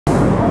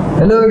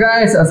Hello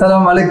guys,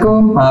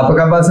 Assalamualaikum. Apa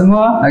khabar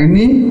semua? Hari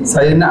ni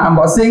saya nak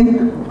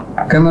unboxing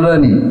kamera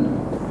ni.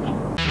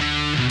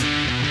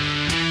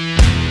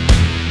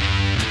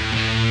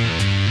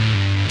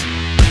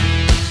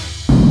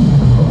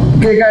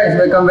 Okay guys,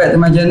 welcome back to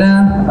my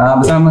channel.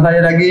 Bersama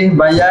saya lagi,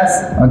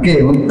 Bamyas.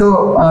 Okay,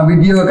 untuk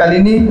video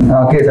kali ni,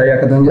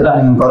 saya akan tunjuklah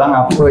dengan korang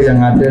apa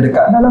yang ada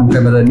dekat dalam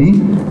kamera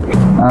ni.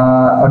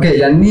 Okay,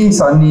 yang ni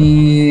Sony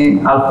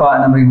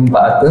Alpha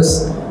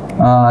 6400.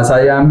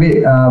 Saya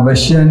ambil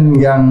version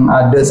yang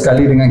ada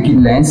sekali dengan kit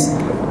lens.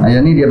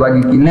 Yang ni dia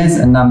bagi kit lens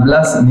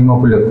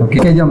 1650.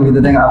 Okay, jom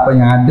kita tengok apa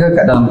yang ada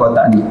kat dalam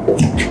kotak ni.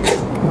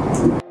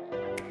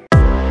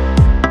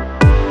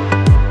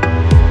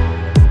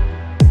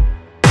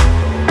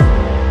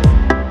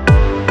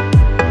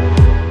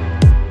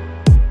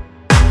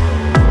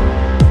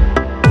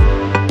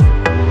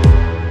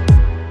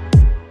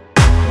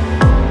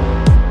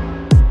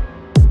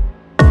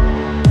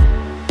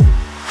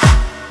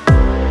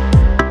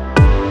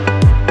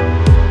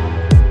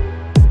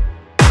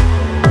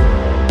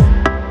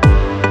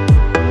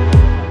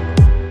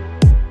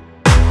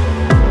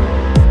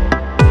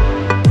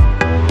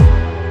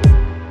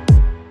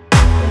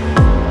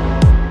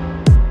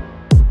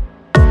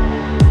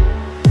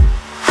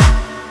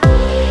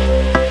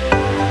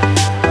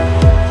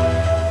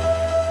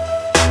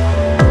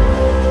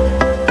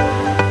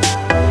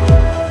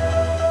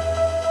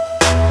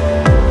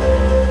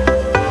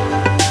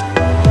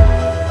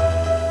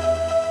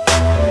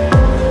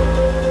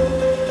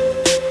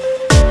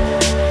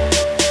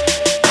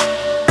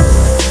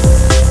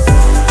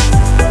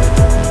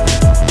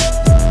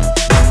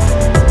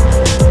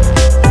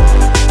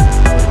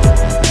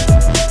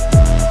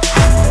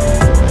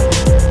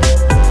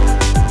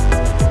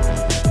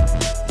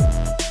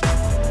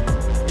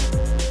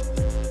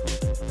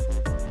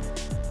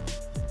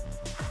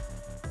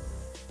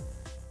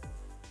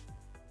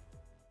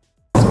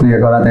 Seperti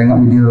korang tengok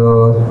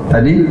video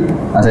tadi,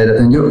 saya dah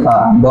tunjuk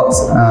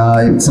unbox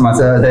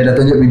semasa saya dah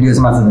tunjuk video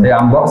semasa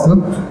saya unbox tu.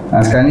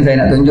 Sekarang ni saya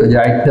nak tunjuk je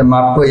item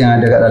apa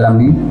yang ada kat dalam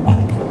ni.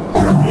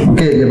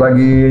 Okey, dia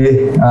bagi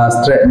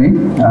strap ni.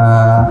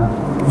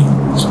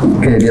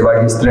 Okey, dia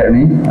bagi strap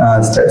ni,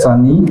 strap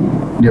Sony.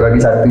 Dia bagi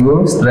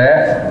satu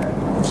strap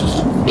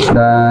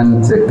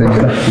dan saya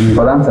tunjuklah ini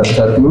korang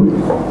satu-satu.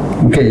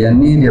 Okey, yang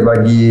ni dia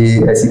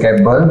bagi AC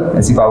cable,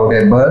 AC power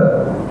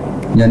cable.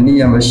 Yang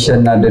ni yang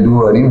version ada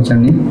dua ni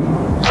macam ni.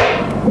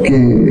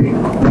 Okey,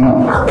 tengok.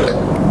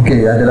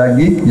 Okey, ada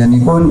lagi. Yang ni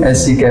pun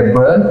AC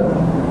cable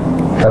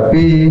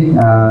tapi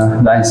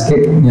lain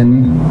sikit yang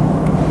ni.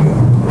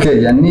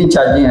 Okey, yang ni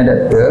charging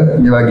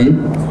adapter dia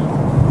bagi.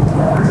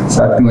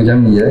 Satu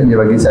macam ni je, dia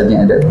bagi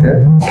charging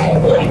adapter.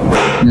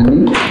 Yang ni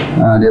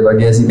dia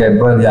bagi AC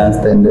cable yang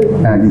standard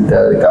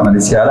kita dekat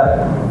Malaysia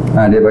lah.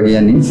 Dia bagi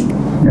yang ni,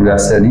 yang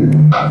biasa ni.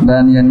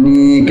 Dan yang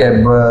ni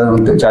kabel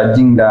untuk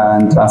charging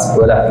dan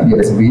transfer lah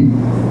USB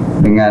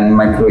dengan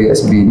micro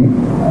USB ni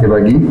dia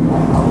bagi.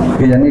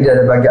 Okay, yang ni dia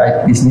ada bagi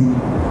eyepiece ni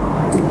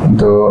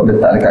untuk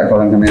letak dekat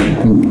korang kamera,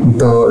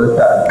 untuk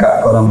letak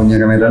dekat korang punya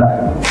kamera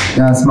lah.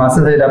 Yang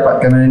semasa saya dapat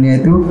kamera ni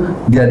itu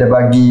dia ada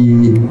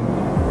bagi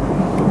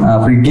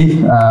free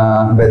gift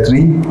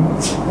bateri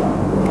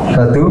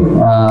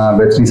satu,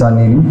 bateri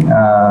Sony ni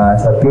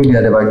satu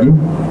dia ada bagi,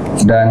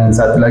 dan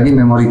satu lagi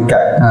memory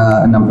card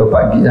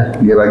 64GB lah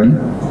dia bagi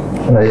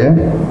saya.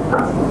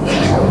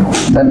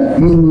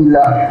 Dan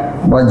inilah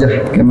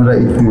wajah kamera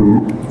itu.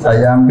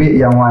 Saya ambil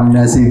yang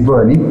warna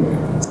silver ni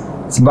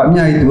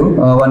sebabnya itu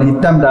warna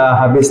hitam dah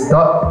habis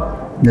stok,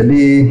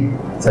 jadi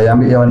saya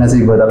ambil yang warna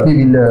silver. Tapi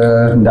bila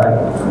dah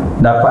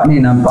dapat ni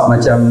nampak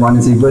macam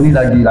warna silver ni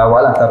lagi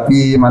lawa lah.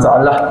 Tapi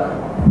masalah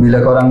bila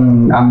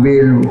korang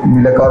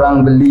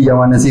beli yang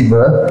warna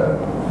silver,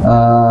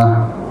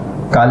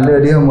 color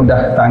dia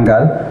mudah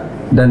tanggal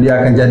dan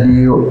dia akan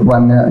jadi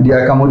warna,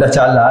 dia akan mudah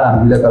cala lah.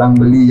 Bila korang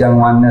beli yang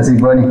warna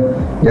silver ni,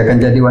 dia akan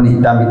jadi warna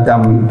hitam,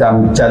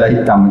 cala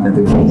hitam macam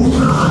tu.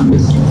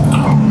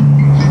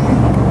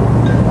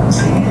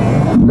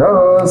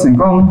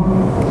 Assalamualaikum.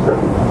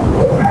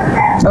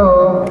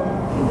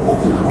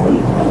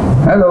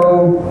 Hello.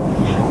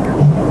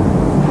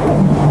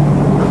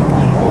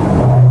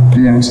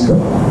 Yang suka.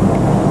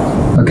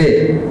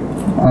 Okey,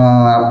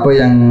 apa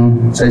yang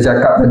saya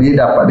cakap tadi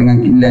dapat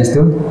dengan kit lens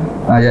tu,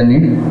 yang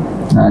ni,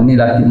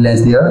 inilah kit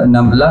lens dia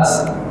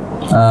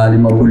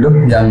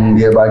 1650 yang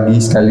dia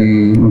bagi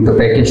sekali untuk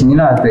package ni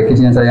lah.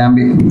 Package yang saya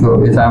ambil,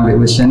 untuk saya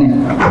ambil version ni,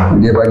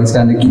 dia bagi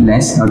sekali kit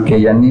lens.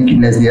 Okey, yang ni kit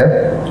lens dia.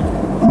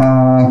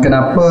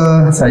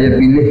 Kenapa saya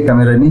pilih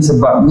kamera ni?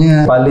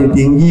 Sebabnya paling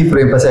tinggi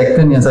frame per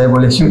second yang saya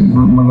boleh shoot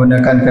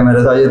menggunakan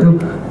kamera saya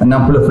tu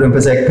 60 frame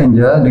per second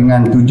je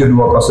dengan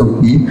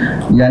 720p.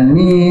 Yang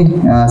ni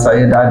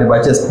saya dah ada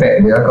baca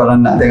spek dia. Kalau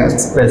nak tengok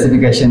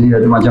specification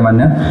dia tu macam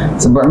mana.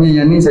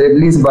 Sebabnya yang ni saya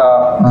beli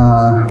sebab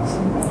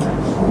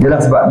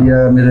sebab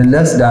dia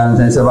mirrorless dan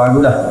sensor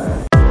bagus lah.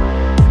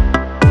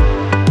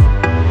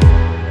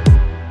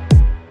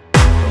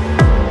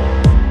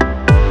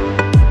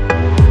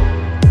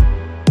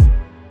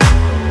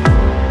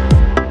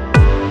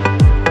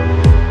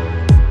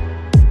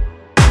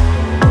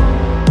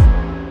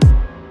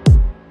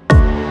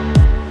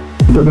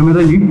 untuk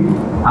kamera ni,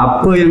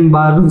 apa yang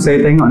baru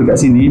saya tengok dekat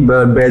sini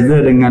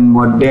berbeza dengan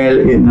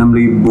model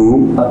A6000,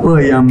 apa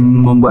yang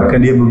membuatkan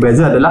dia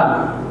berbeza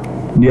adalah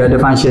dia ada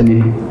function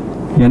ni.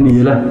 Yang ni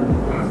je lah.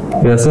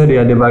 Biasa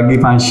dia ada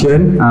bagi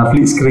function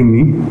flip screen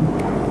ni.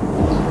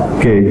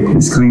 Okay,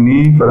 flip screen ni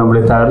korang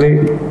boleh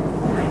tarik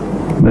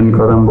dan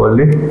korang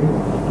boleh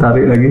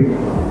tarik lagi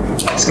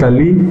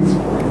sekali,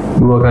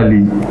 dua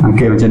kali.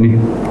 Okay, macam ni.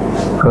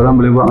 Korang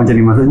boleh buat macam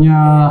ni. Maksudnya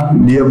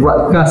dia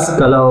buat khas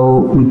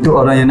kalau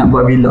untuk orang yang nak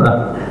buat vlog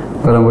lah.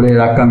 Korang boleh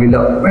rakam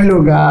vlog.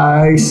 Hello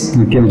guys.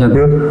 Okay, macam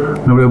tu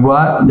korang boleh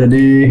buat.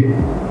 Jadi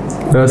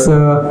saya rasa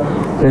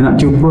saya nak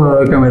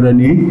cuba kamera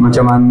ni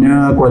macam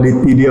mana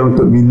kualiti dia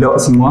untuk vlog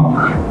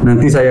semua.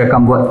 Nanti saya akan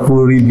buat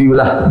full review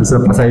lah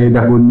selepas saya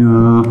dah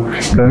guna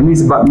kamera ni.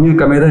 Sebabnya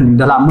kamera ni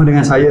dah lama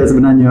dengan saya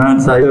sebenarnya.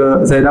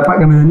 Saya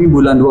dapat kamera ni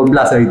bulan 12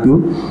 hari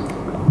tu,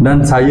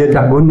 dan saya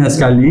dah guna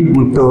sekali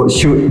untuk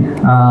shoot.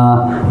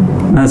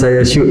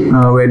 Saya shoot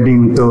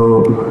wedding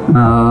untuk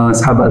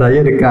sahabat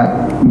saya dekat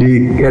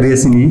di area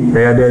sini.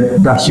 Saya ada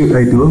dah shoot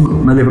hari tu,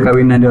 majlis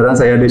perkahwinan dia orang,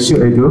 saya ada shoot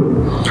hari tu.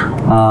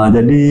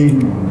 Jadi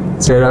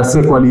saya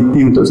rasa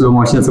kualiti untuk slow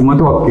motion semua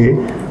tu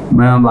okey,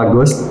 memang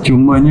bagus.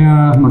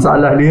 Cumanya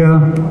masalah dia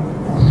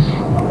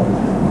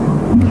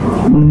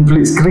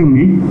flip screen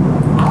ni,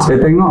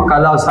 saya tengok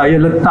kalau saya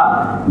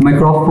letak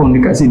mikrofon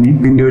dekat sini,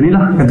 window ni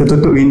lah, kata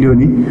tutup window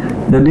ni,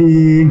 jadi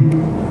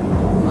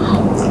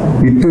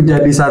itu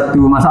jadi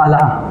satu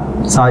masalah.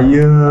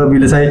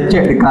 Bila saya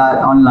check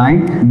dekat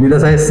online, bila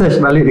saya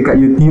search balik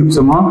dekat YouTube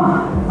semua,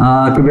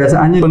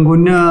 kebiasaannya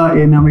pengguna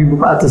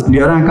A6400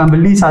 dia orang akan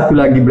beli satu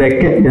lagi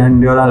bracket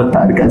yang dia orang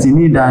letak dekat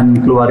sini dan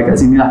keluar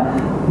dekat sini lah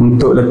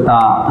untuk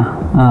letak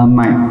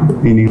mic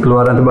ini.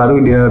 Keluaran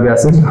terbaru dia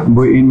biasa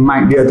built-in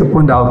mic dia tu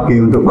pun dah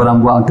okey untuk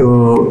korang buat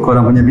untuk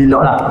korang punya vlog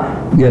lah.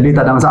 Jadi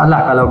tak ada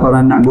masalah kalau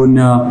korang nak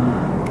guna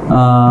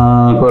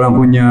korang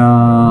punya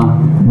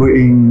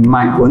built-in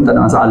mic pun tak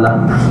ada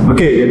masalah.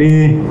 Okey,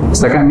 jadi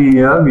setakat ni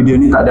ya, video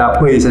ni tak ada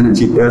apa yang saya nak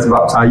cerita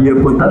sebab saya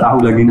pun tak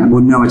tahu lagi nak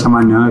guna macam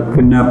mana.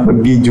 Kena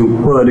pergi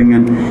jumpa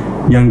dengan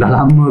yang dah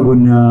lama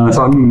guna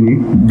Sony ni,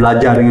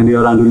 belajar dengan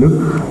dia orang dulu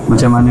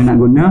macam mana nak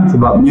guna.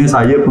 Sebabnya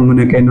saya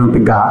pengguna Canon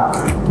tegak,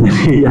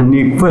 jadi yang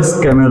ni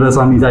first kamera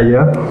Sony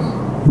saya.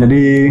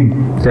 Jadi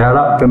saya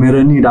harap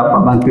kamera ni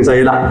dapat bantu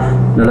saya lah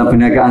dalam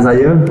perniagaan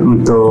saya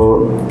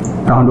untuk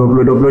tahun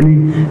 2020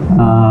 ni.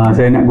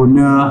 Saya nak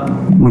guna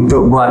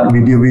untuk buat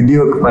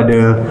video-video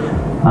kepada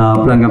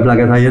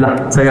pelanggan-pelanggan saya lah.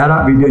 Saya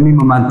harap video ni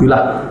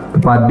membantulah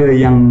kepada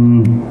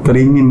yang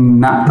teringin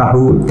nak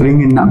tahu,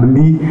 teringin nak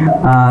beli,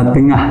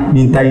 tengah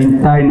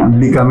hintai-hintai nak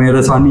beli kamera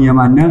Sony yang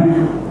mana.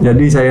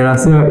 Jadi saya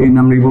rasa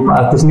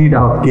A6400 ni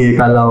dah okey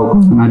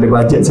kalau korang ada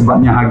bajet,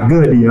 sebabnya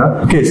harga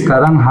dia okey.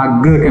 Sekarang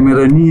harga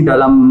kamera ni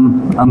dalam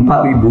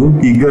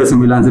 4,000,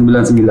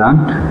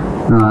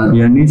 3,999.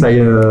 Yang ni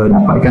saya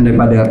dapatkan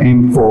daripada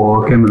M4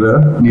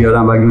 kamera. Dia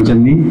orang bagi macam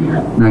ni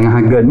dengan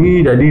harga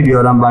ni. Jadi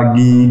dia orang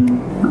bagi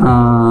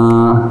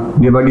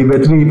dia bagi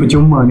bateri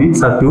percuma ni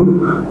satu,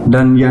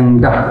 dan yang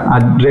dah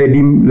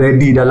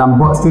ready dalam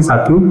box tu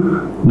satu,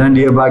 dan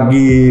dia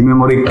bagi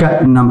memory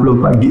card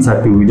 64GB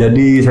satu.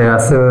 Jadi saya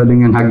rasa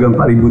dengan harga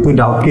 4,000 tu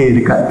dah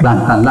okey dekat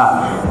Kelantan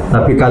lah.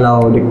 Tapi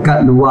kalau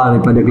dekat luar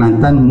daripada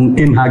Kelantan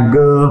mungkin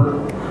harga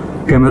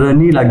kamera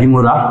ni lagi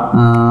murah.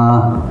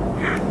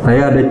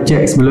 Saya ada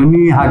cek sebelum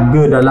ni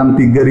harga dalam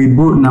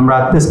 3,600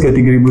 ke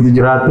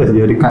 3,700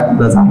 je dekat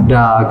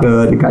Lazada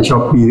ke dekat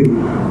Shopee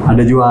tu. Ada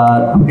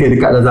jual, okey,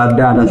 dekat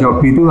Lazada dan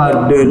Shopee tu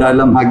ada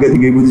dalam harga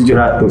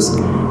 3,700.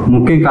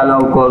 Mungkin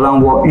kalau korang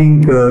walk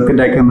in ke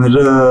kedai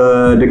kamera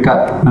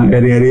dekat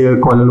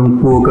area-area Kuala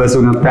Lumpur ke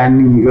Sungai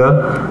Petani ke,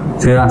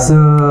 saya rasa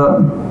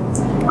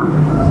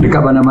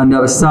dekat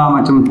bandar-bandar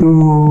besar macam tu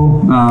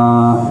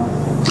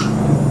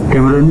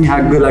kamera ni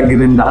harga lagi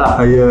rendah lah.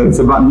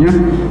 Sebabnya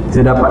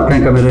saya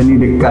dapatkan kamera ni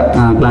dekat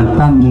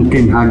Kelantan,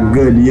 mungkin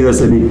harga dia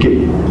sedikit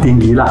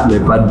tinggi lah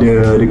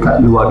daripada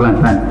dekat luar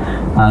Kelantan.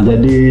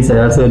 Jadi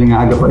saya rasa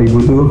dengan harga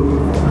 4,000 tu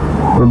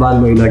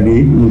berbaloi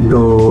lagi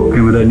untuk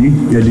kamera ni.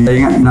 Jadi saya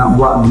ingat nak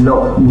buat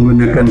vlog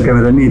menggunakan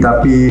kamera ni,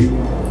 tapi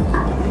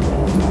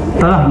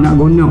taklah, nak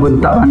guna pun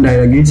tak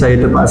pandai lagi.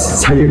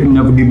 Saya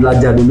kena pergi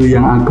belajar dulu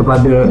yang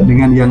kepada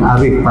dengan yang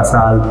arif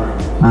pasal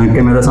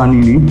kamera Sony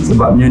ni,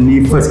 sebabnya ni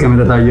first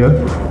kamera saya.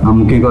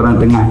 Mungkin korang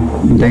tengah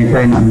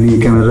hintai-hintai nak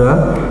beli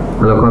kamera,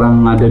 kalau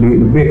korang ada duit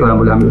lebih korang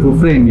boleh ambil full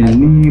frame. Yang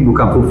ni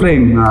bukan full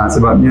frame,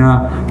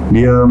 sebabnya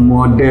dia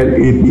model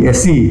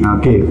APS-C,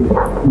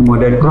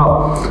 model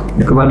crop.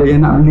 Kepada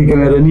yang nak beli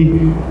kamera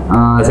ni,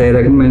 saya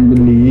recommend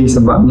beli,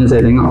 sebabnya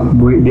saya tengok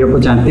build dia pun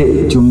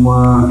cantik,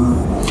 cuma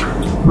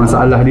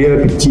masalah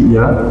dia kecil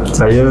je.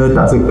 Saya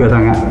tak suka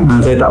sangat.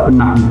 Saya tak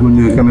pernah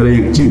guna kamera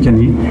yang kecil macam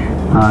ni.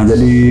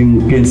 Jadi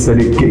mungkin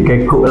sedikit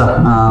kekok lah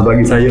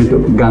bagi saya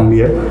untuk pegang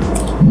dia.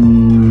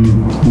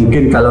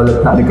 Mungkin kalau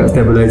letak dekat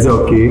stabilizer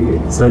okey.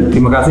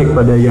 Terima kasih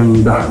kepada yang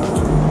dah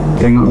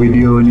tengok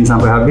video ni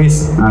sampai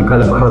habis.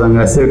 Kalau korang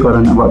rasa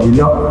korang nak buat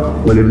vlog,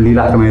 boleh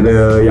belilah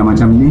kamera yang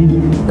macam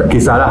ni. Tak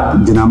kisahlah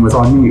jenama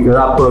Sony ke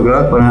apa ke,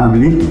 korang nak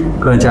beli,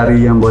 korang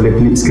cari yang boleh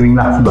flip screen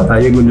lah. Sebab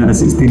saya guna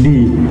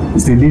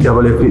 60D dah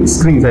boleh flip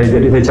screen saya,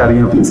 jadi saya cari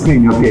yang flip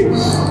screen. Okey,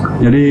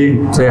 jadi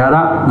saya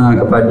harap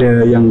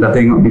kepada yang dah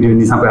tengok video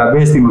ni sampai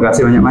habis, terima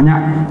kasih banyak-banyak.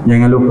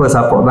 Jangan lupa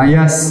support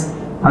Bamyas.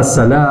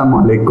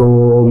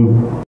 Assalamualaikum.